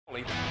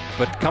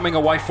But coming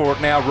away for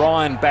it now,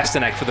 Ryan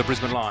Bastinac for the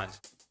Brisbane Lions.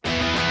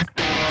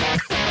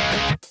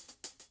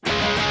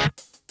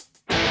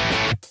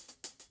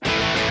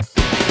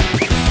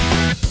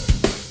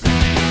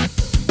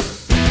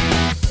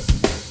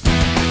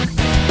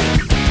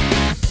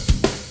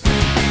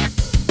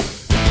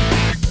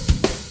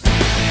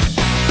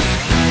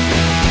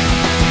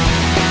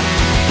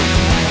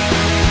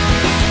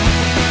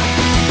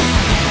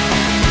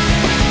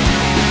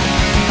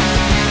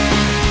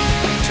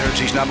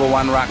 His number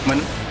one ruckman,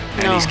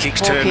 and his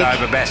kick's turned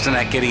over.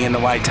 Bastinac getting in the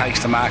way,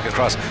 takes the mark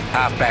across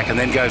half back and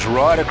then goes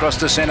right across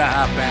the centre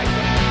half back.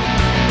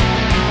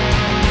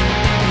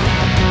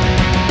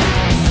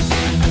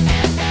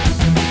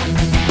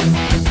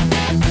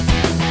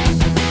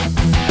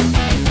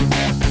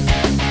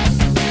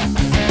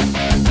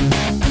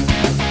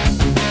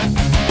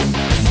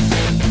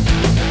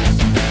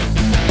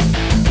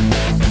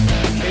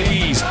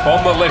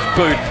 On the left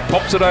boot,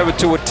 pops it over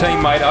to a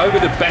teammate, over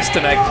to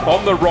Bastinac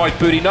on the right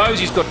boot. He knows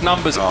he's got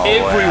numbers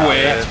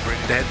everywhere. Wow.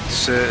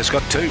 It's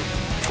got two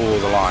for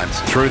the Lions.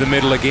 Through the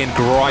middle again,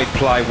 great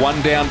play.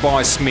 One down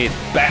by Smith.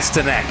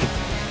 Bastinac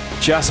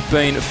just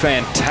been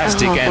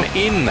fantastic and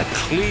in the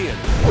clear.